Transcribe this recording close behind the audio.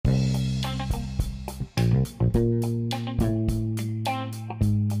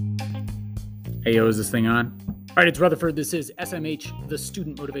Hey, yo, is this thing on? All right, it's Rutherford. This is SMH, the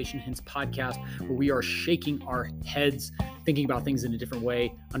Student Motivation Hints podcast, where we are shaking our heads, thinking about things in a different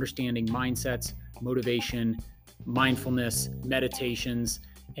way, understanding mindsets, motivation, mindfulness, meditations,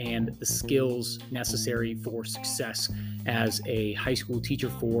 and the skills necessary for success. As a high school teacher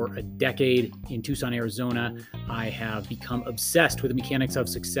for a decade in Tucson, Arizona, I have become obsessed with the mechanics of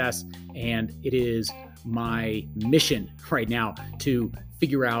success, and it is my mission right now to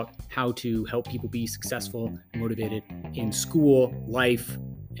figure out how to help people be successful, motivated in school, life,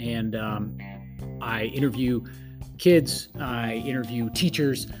 and I interview kids, I interview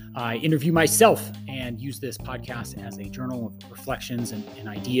teachers, I interview myself, and use this podcast as a journal of reflections and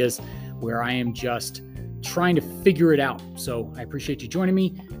ideas where I am just trying to figure it out. So I appreciate you joining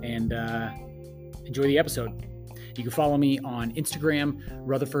me, and enjoy the episode. You can follow me on Instagram,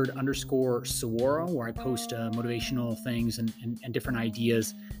 Rutherford_Saguaro, where I post motivational things and different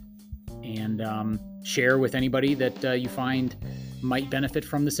ideas, and share with anybody that you find might benefit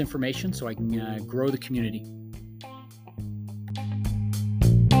from this information so I can grow the community.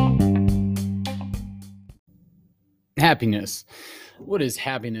 Happiness. What is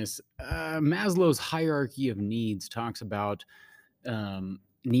happiness? Maslow's hierarchy of needs talks about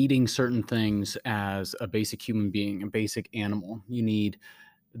needing certain things as a basic human being, a basic animal. You need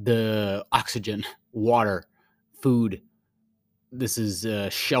the oxygen, water, food. This is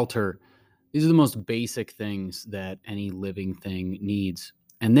shelter. These are the most basic things that any living thing needs.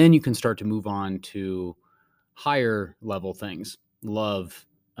 And then you can start to move on to higher level things, love,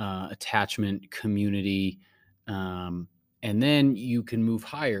 attachment, community, and then you can move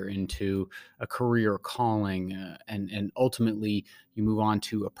higher into a career calling, and ultimately you move on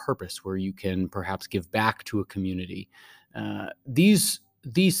to a purpose where you can perhaps give back to a community. These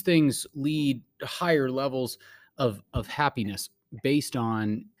things lead to higher levels of happiness based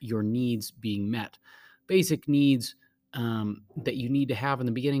on your needs being met. Basic needs that you need to have in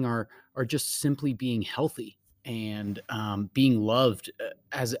the beginning are just simply being healthy and being loved.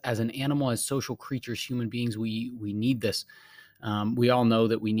 As an animal, as social creatures, human beings, we need this. We all know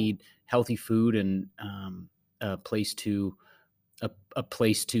that we need healthy food and a place to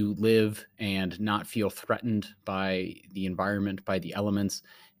live and not feel threatened by the environment, by the elements.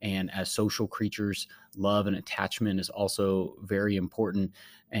 And as social creatures, love and attachment is also very important.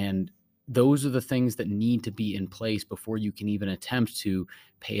 And those are the things that need to be in place before you can even attempt to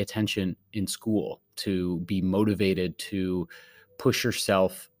pay attention in school, to be motivated to push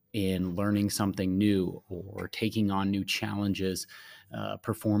yourself in learning something new or taking on new challenges,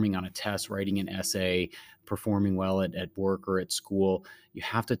 performing on a test, writing an essay, performing well at work or at school. You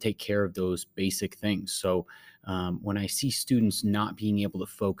have to take care of those basic things. So when I see students not being able to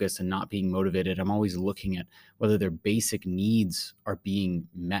focus and not being motivated, I'm always looking at whether their basic needs are being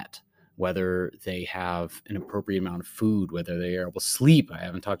met, whether they have an appropriate amount of food, whether they are able to sleep. I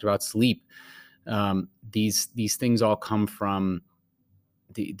haven't talked about sleep. These things all come from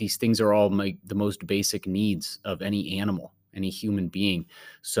these things are all the most basic needs of any animal, any human being.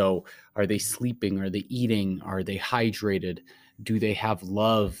 So are they sleeping? Are they eating? Are they hydrated? Do they have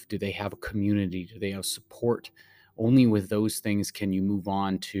love? Do they have a community? Do they have support? Only with those things can you move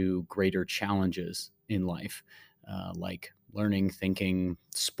on to greater challenges in life, like learning, thinking,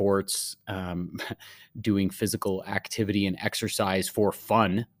 sports, doing physical activity and exercise for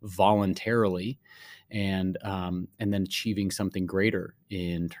fun voluntarily, and then achieving something greater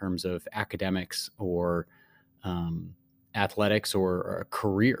in terms of academics or athletics or a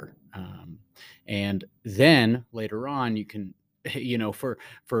career. And then later on, you can, for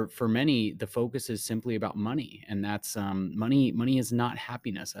many, the focus is simply about money, and that's money is not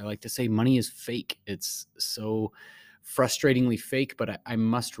happiness. I like to say money is fake. It's so frustratingly fake, but I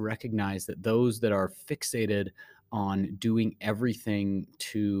must recognize that those that are fixated on doing everything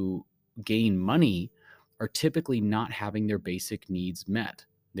to gain money are typically not having their basic needs met.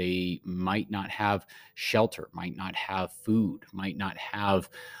 They might not have shelter, might not have food, might not have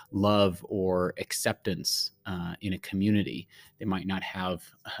love or acceptance in a community. They might not have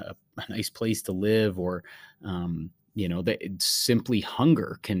a nice place to live, or that simply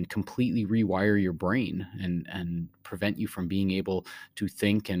hunger can completely rewire your brain and prevent you from being able to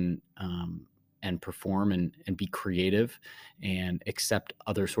think and perform and be creative and accept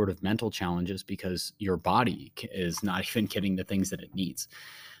other sort of mental challenges because your body is not even getting the things that it needs.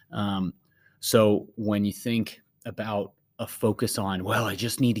 So when you think about a focus on, well, I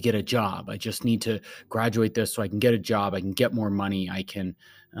just need to get a job. I just need to graduate this so I can get a job. I can get more money. I can,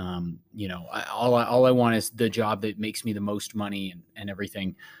 all I want is the job that makes me the most money and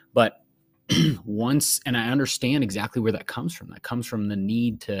everything. But and I understand exactly where that comes from. That comes from the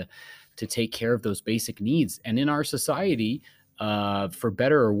need to take care of those basic needs. And in our society, for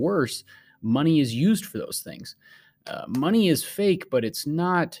better or worse, money is used for those things. Money is fake, but it's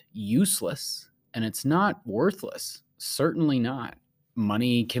not useless and it's not worthless. Certainly not.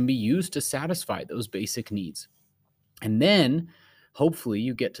 Money can be used to satisfy those basic needs. And then hopefully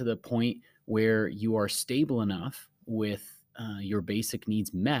you get to the point where you are stable enough with your basic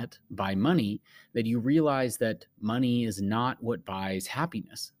needs met by money that you realize that money is not what buys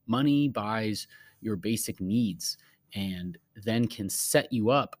happiness. Money buys your basic needs and then can set you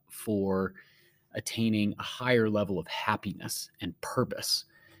up for attaining a higher level of happiness and purpose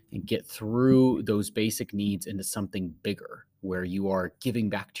and get through those basic needs into something bigger where you are giving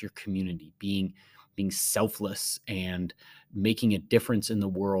back to your community, being selfless and making a difference in the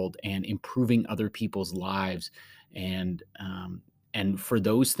world and improving other people's lives. And for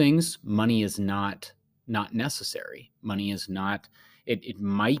those things, money is not necessary. Money is not, it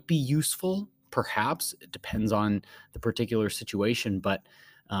might be useful, perhaps. It depends on the particular situation, but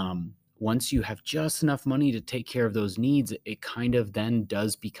once you have just enough money to take care of those needs, it kind of then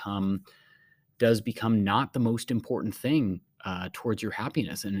does become not the most important thing towards your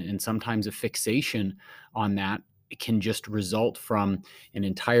happiness. And sometimes a fixation on that can just result from an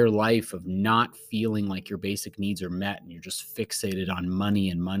entire life of not feeling like your basic needs are met, and you're just fixated on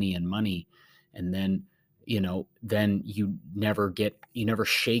money and money and money. And then, then you never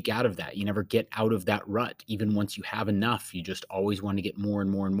shake out of that. You never get out of that rut. Even once you have enough, you just always want to get more and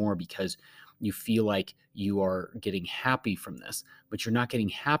more and more because you feel like you are getting happy from this, but you're not getting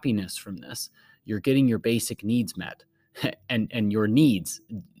happiness from this. You're getting your basic needs met. and your needs,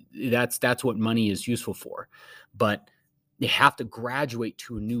 that's what money is useful for. But you have to graduate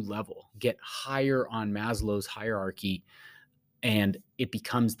to a new level, get higher on Maslow's hierarchy, and it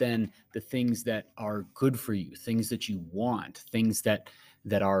becomes then the things that are good for you, things that you want, things that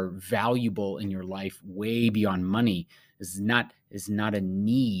are valuable in your life way beyond money is not a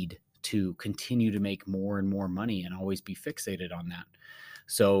need to continue to make more and more money and always be fixated on that.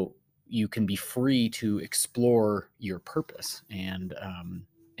 So you can be free to explore your purpose and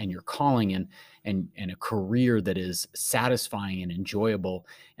your calling and a career that is satisfying and enjoyable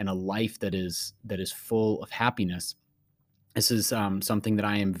and a life that is full of happiness. This is something that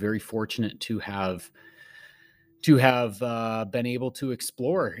I am very fortunate to have been able to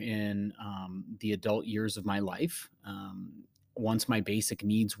explore in the adult years of my life. Once my basic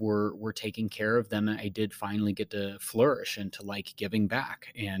needs were taken care of, then I did finally get to flourish and to like giving back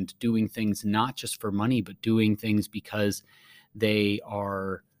and doing things not just for money, but doing things because they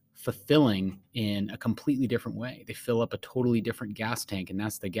are fulfilling in a completely different way. They fill up a totally different gas tank, and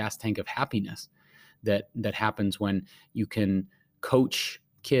that's the gas tank of happiness that happens when you can coach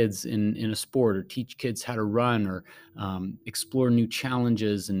kids in a sport or teach kids how to run or explore new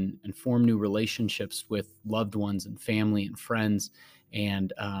challenges and form new relationships with loved ones and family and friends,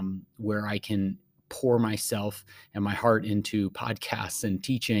 and where I can pour myself and my heart into podcasts and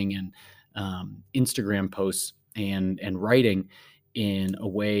teaching and Instagram posts and writing in a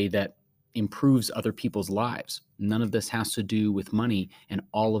way that improves other people's lives. None of this has to do with money, and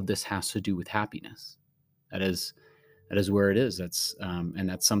all of this has to do with happiness. That is where it is. That's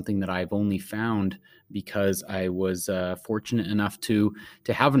something that I've only found because I was fortunate enough to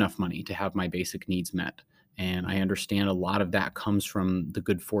have enough money to have my basic needs met. And I understand a lot of that comes from the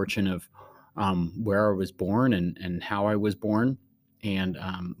good fortune of where I was born and how I was born and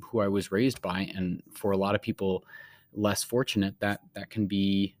who I was raised by. And for a lot of people less fortunate, that can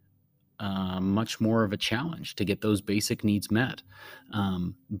be much more of a challenge to get those basic needs met.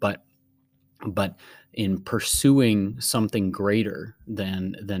 But in pursuing something greater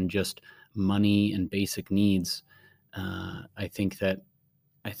than just money and basic needs, I think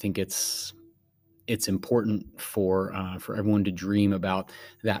it's important for everyone to dream about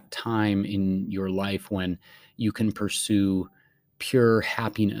that time in your life when you can pursue pure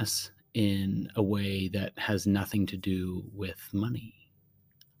happiness in a way that has nothing to do with money.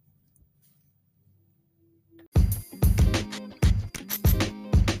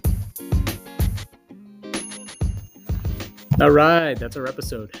 All right, that's our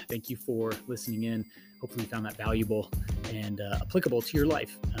episode. Thank you for listening in. Hopefully you found that valuable and applicable to your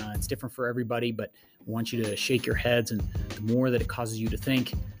life. It's different for everybody, but I want you to shake your heads, and the more that it causes you to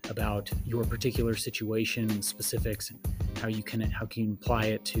think about your particular situation and specifics and how you can apply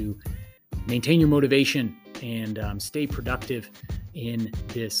it to maintain your motivation and stay productive in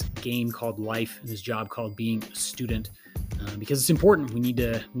this game called life, this job called being a student. because it's important. We need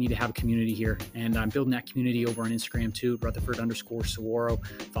to have a community here, and I'm building that community over on Instagram too, Rutherford_Saguaro.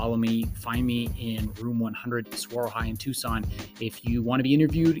 Follow me, find me in room 100, Saguaro High in Tucson. If you want to be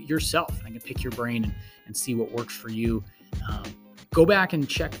interviewed yourself, I can pick your brain and see what works for you. Go back and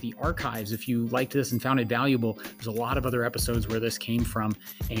check the archives if you liked this and found it valuable. There's a lot of other episodes where this came from,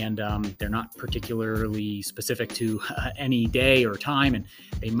 and they're not particularly specific to any day or time, and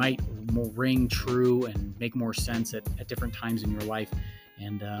they might ring true and make more sense at different times in your life.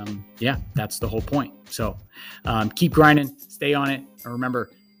 And that's the whole point. So keep grinding, stay on it, and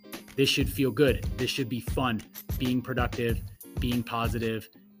remember, this should feel good. This should be fun. Being productive, being positive,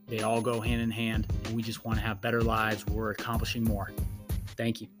 they all go hand in hand, and we just want to have better lives. We're accomplishing more.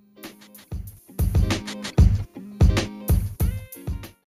 Thank you.